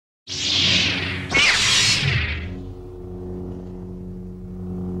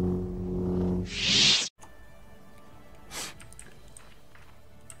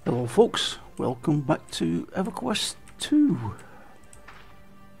Hello folks, welcome back to EverQuest 2.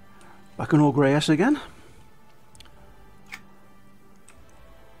 Back on Olgrey again.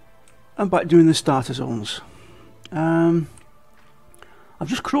 I'm back doing the starter zones. I've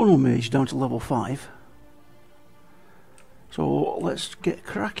just chrono maged down to level 5. So let's get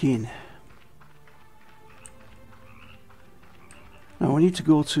cracking. Now I need to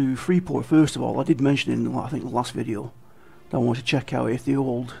go to Freeport first of all. I did mention in I think the last video that I want to check out if the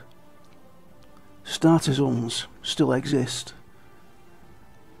old starter zones still exist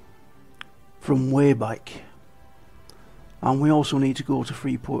from way back. And we also need to go to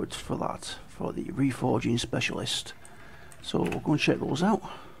Freeport for that, for the reforging specialist. So we'll go and check those out.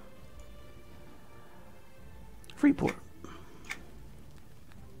 Freeport.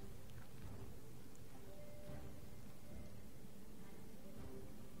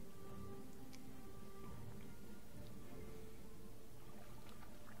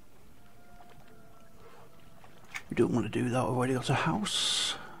 We don't want to do that, we've already got a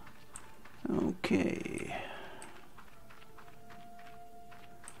house. Okay.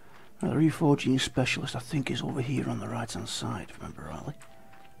 Now the reforging specialist I think is over here on the right hand side, if I remember rightly.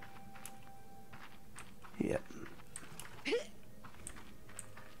 Yep.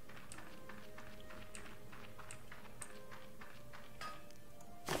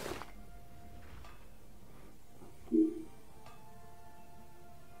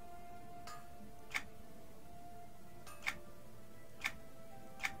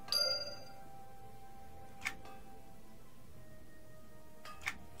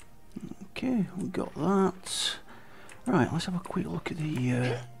 Okay, we got that. Right, let's have a quick look at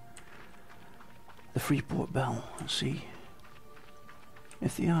the Freeport bell and see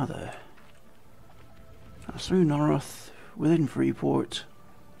if they are there. That's through north, within Freeport.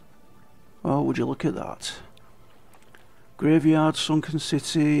 Oh, would you look at that? Graveyard, Sunken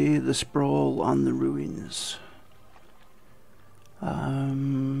City, the sprawl and the ruins. I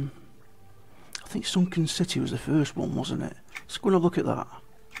think Sunken City was the first one, wasn't it? Let's go and have a look at that.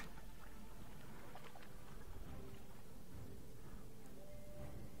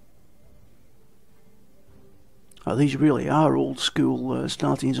 Oh, these really are old school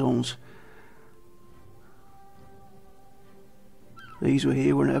starting zones. These were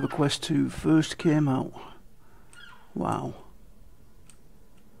here when EverQuest 2 first came out. Wow.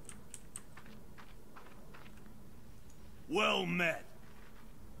 Well met.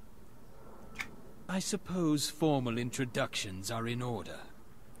 I suppose formal introductions are in order.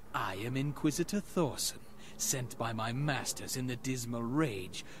 I am Inquisitor Thorson, sent by my masters in the Dismal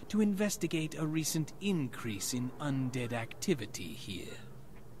Rage to investigate a recent increase in undead activity here.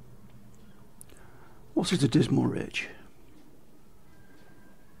 What is the Dismal Rage?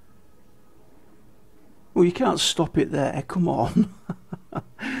 Well, you can't stop it there, come on. I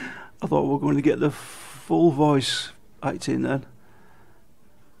thought we were going to get the full voice acting then.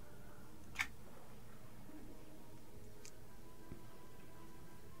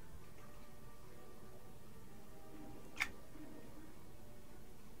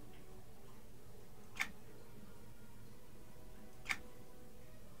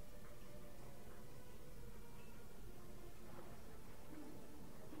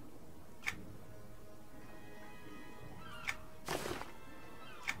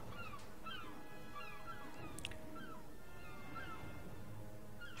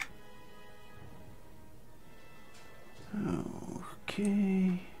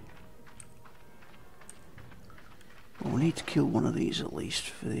 Okay. Well, we need to kill one of these at least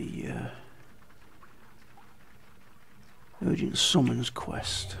for the urgent summons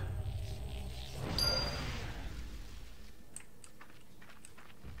quest.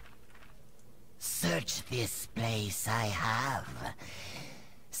 Search this place I have.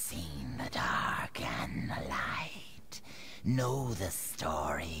 Seen the dark and the light. Know the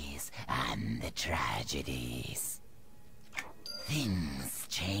stories and the tragedies. Things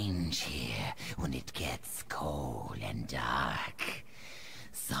change here when it gets cold and dark.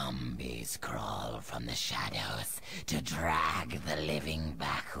 Zombies crawl from the shadows to drag the living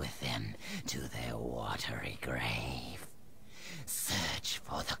back with them to their watery grave. Search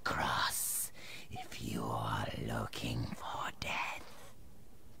for the cross if you are looking for death.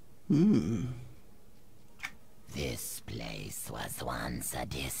 This place was once a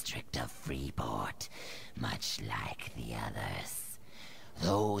district of Freeport, much like the others.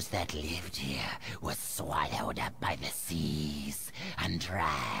 Those that lived here were swallowed up by the seas and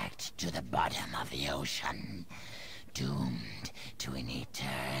dragged to the bottom of the ocean, doomed to an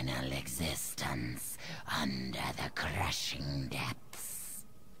eternal existence under the crushing depths.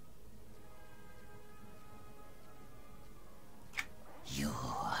 You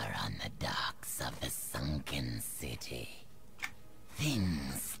are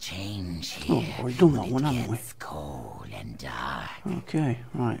Things change Oh, here. we've done that when one, it haven't we? gets cold and dark. Okay,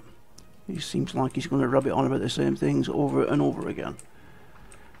 right. He seems like he's going to rabbit on about the same things over and over again.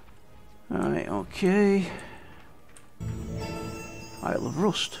 Right, okay. Isle of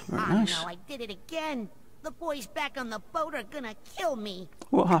Rust, very nice. No, I did it again. The boys back on the boat are gonna kill me.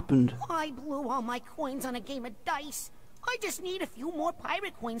 What happened? I blew all my coins on a game of dice. I just need a few more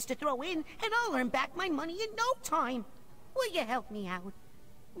pirate coins to throw in, and I'll earn back my money in no time. Will you help me out?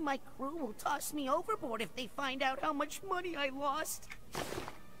 My crew will toss me overboard if they find out how much money I lost.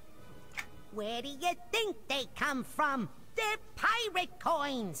 Where do you think they come from? They're pirate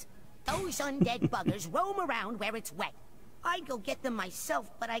coins. Those undead buggers roam around where it's wet. I'd go get them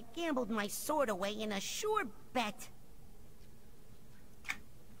myself, but I gambled my sword away in a sure bet.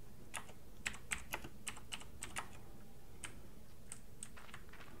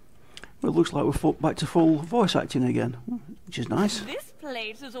 Well, it looks like we're back to full voice acting again, which is nice. This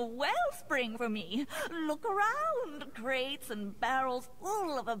place is a wellspring for me. Look around. Crates and barrels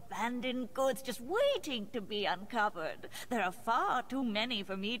full of abandoned goods just waiting to be uncovered. There are far too many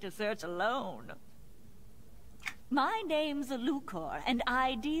for me to search alone. My name's Lucor, and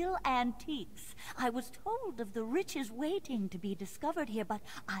I deal antiques. I was told of the riches waiting to be discovered here, but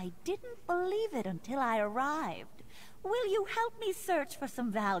I didn't believe it until I arrived. Will you help me search for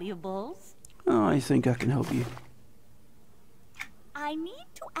some valuables? Oh, I think I can help you. I need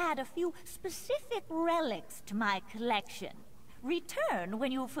to add a few specific relics to my collection. Return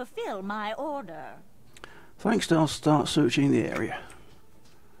when you fulfill my order. Thanks, I'll start searching the area.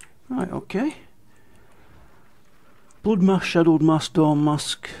 Right, okay. Blood Mask, Shadowed Mask, Dawn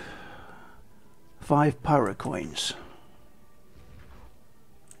Mask, 5 pirate coins.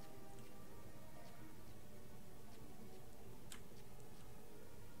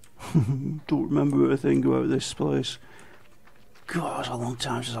 Don't remember a thing about this place. God, it's a long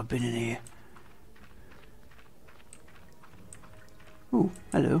time since I've been in here. Oh,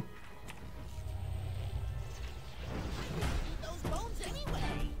 hello. Those bones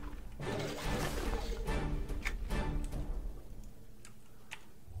anyway.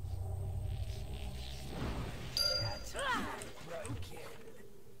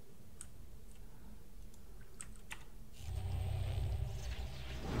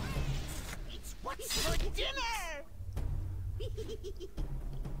 What's for dinner?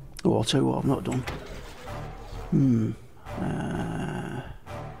 Oh, I'll tell you what I've not done.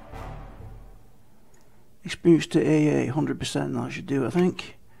 Experience to AA, 100%, that should do, I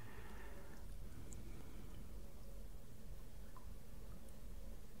think.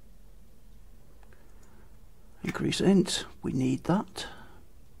 Increase int, we need that.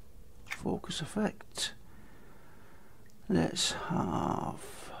 Focus effect. Let's have...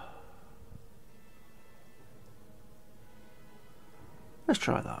 Let's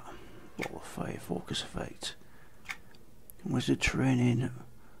try that. Ball of fire, focus effect. Wizard training.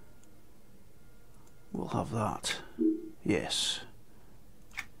 We'll have that. Yes.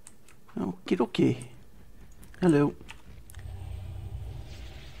 Okie dokie. Hello.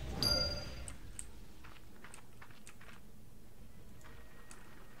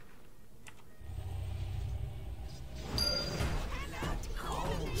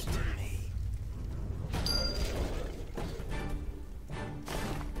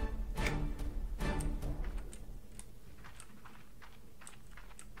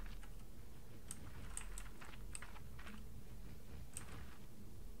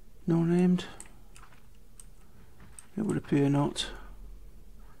 No named. It would appear not.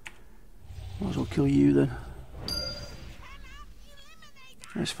 Might as well kill you then.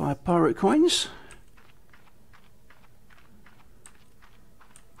 There's 5 pirate coins.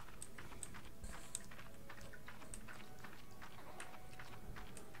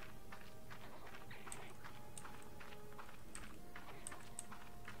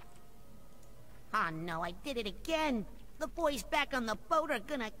 Oh no, I did it again. The boys back on the boat are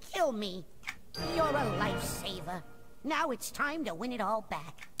gonna kill me. You're a lifesaver. Now it's time to win it all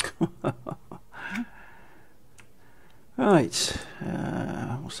back. Right.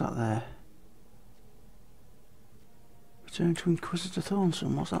 What's that there? Return to Inquisitor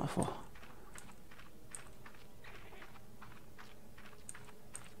Thornton. What's that for?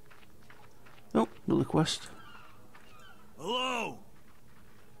 Oh, another quest. Hello!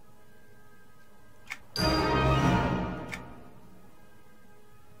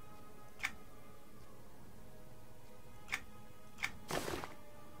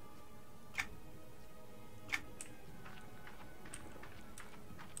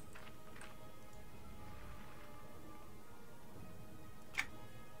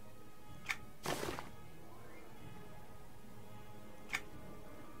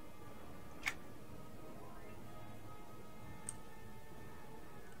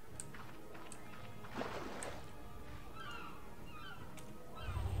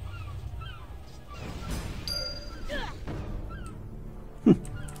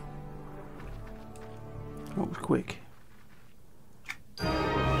 That was quick.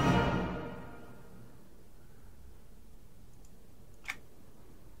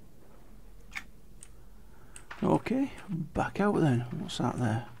 Okay, back out then. What's that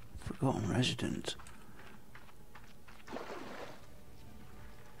there? Forgotten resident.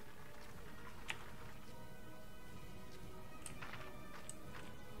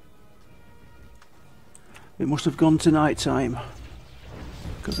 It must have gone to night time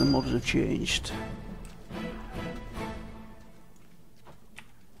because the mobs have changed.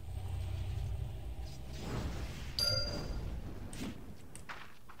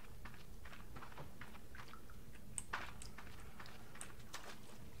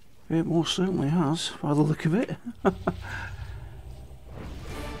 It most certainly has, by the look of it.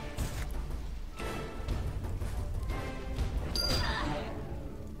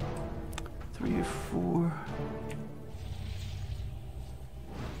 3 or 4.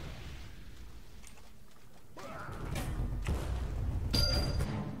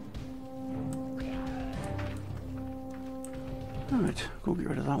 Alright, go get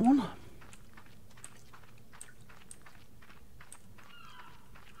rid of that one.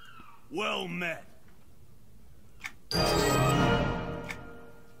 Well met.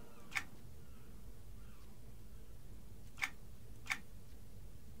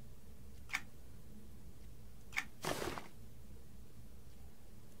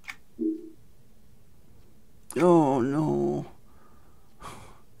 Oh no.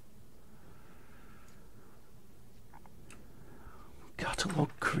 Catalog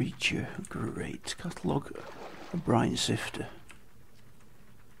creature. Great. Catalog a brine sifter.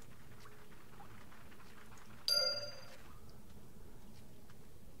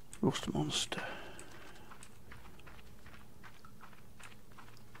 Rust monster.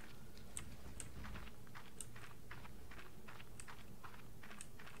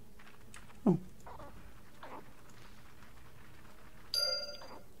 Oh.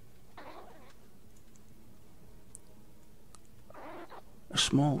 A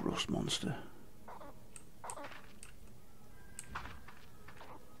small rust monster.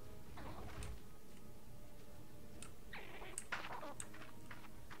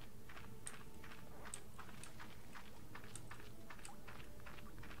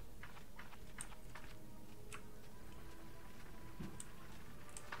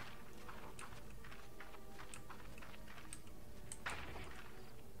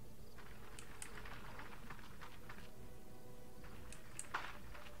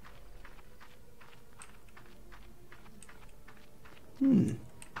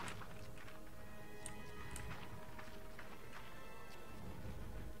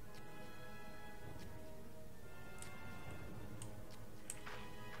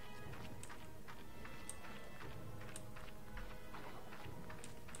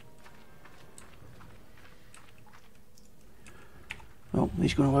 Oh,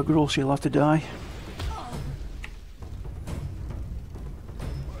 he's going to aggro, so he'll have to die.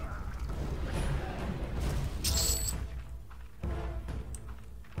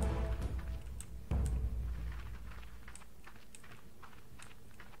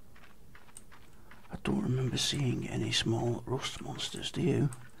 I don't remember seeing any small rust monsters, do you?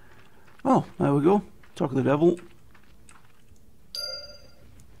 Oh, there we go. Talk of the devil.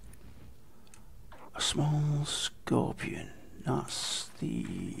 A small scorpion. That's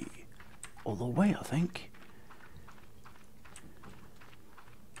the other way, I think.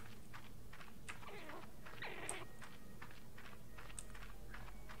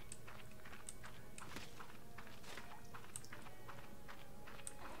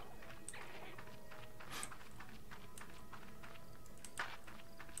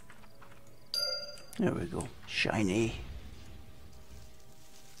 There we go. Shiny.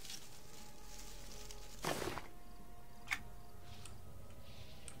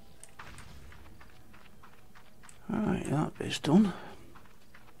 Alright, that bit's done.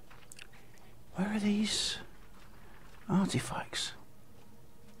 Where are these artifacts?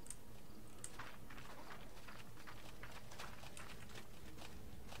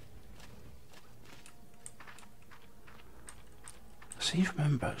 I seem to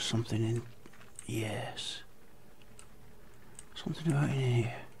remember something in... Yes. Something about in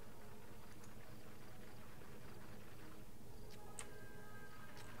here.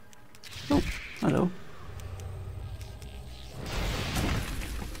 Oh, hello.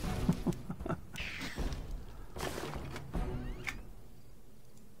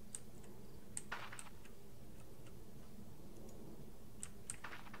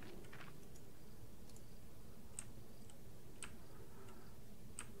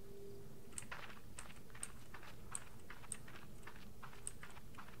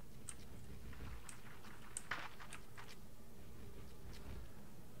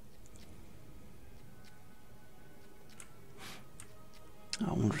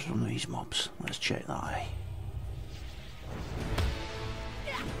 encounters from these mobs. Let's check that, eh?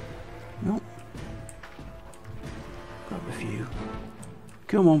 Nope. Grab a few.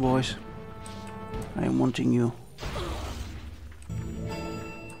 Come on, boys. I am wanting you.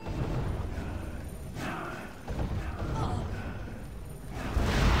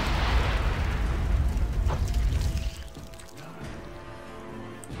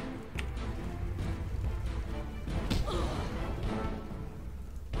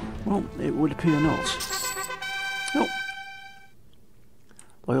 Well, it would appear not. Nope.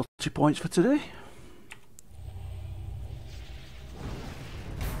 Loyalty points for today.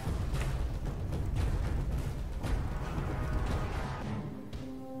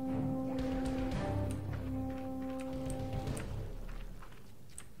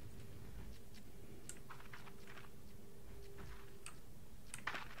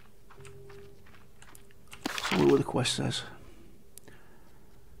 So look what the quest says.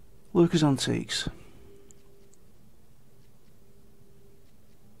 Lucas Antiques.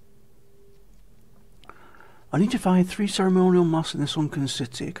 I need to find 3 ceremonial masks in the Sunken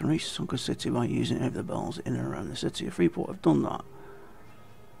City. I can reach the Sunken City by using any of the bells in and around the city of Freeport. I've done that.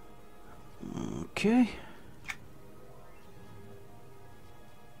 Okay.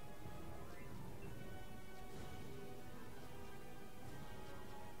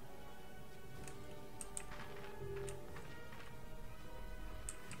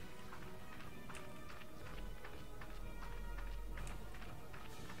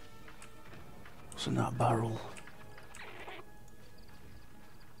 What's in that barrel?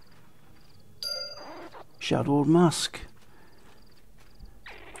 Shadowed mask.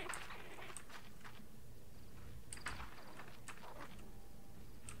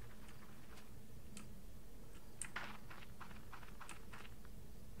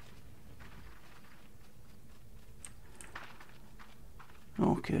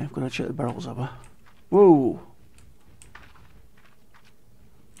 Okay, I've got to check the barrels, have I? Whoa!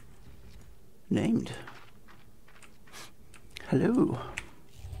 Named. Hello.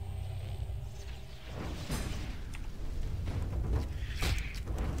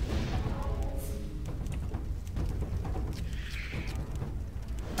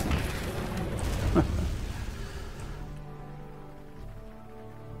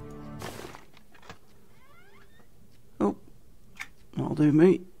 Oh, that'll do,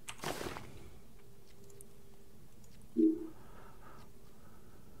 mate.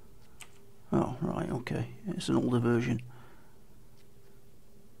 Oh, right, okay. It's an older version.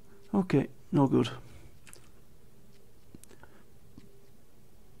 Okay, no good.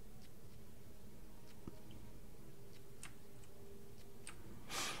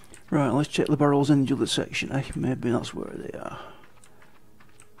 Right, let's check the barrels in the other section, eh? Maybe that's where they are.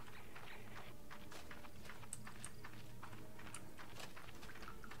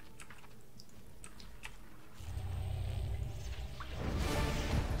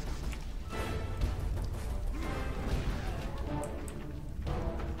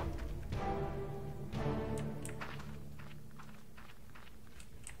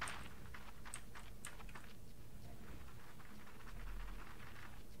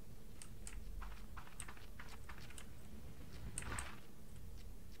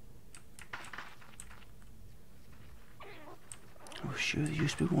 Oh, sure, there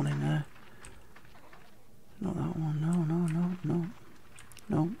used to be one in there. Not that one.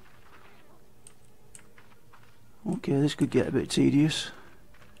 No. Okay, this could get a bit tedious.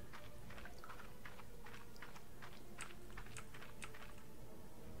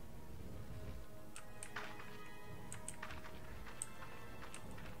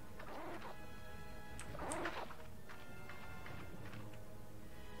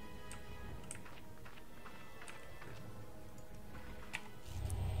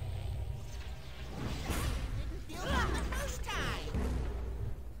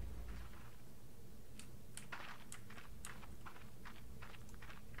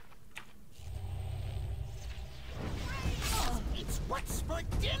 What's for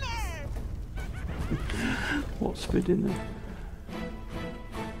dinner? What's for dinner?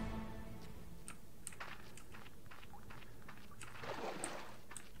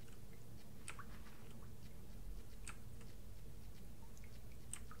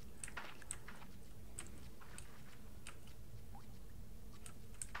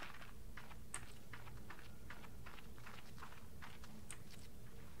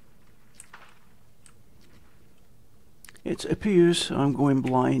 It appears I'm going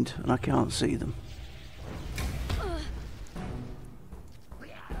blind and I can't see them.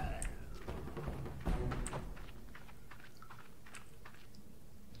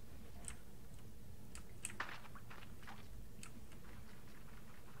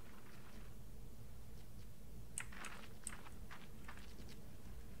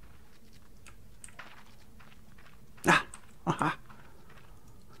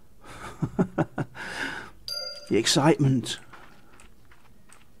 The excitement.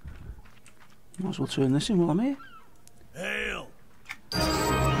 Might as well turn this in while I'm here. Hail!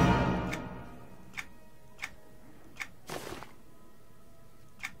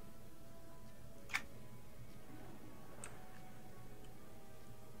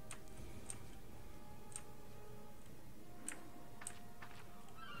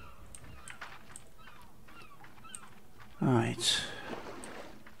 Right.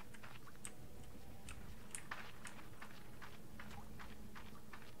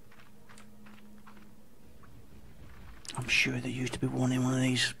 I'm sure there used to be one in one of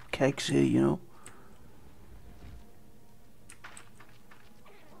these kegs here, you know.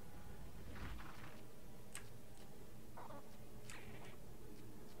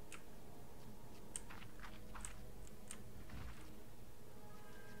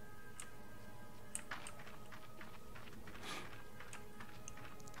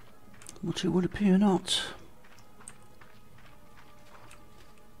 But it would appear not.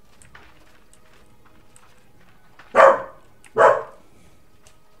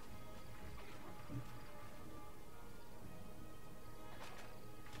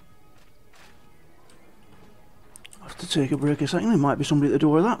 Take a break a second. There might be somebody at the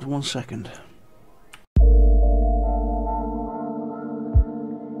door of that. 1 second.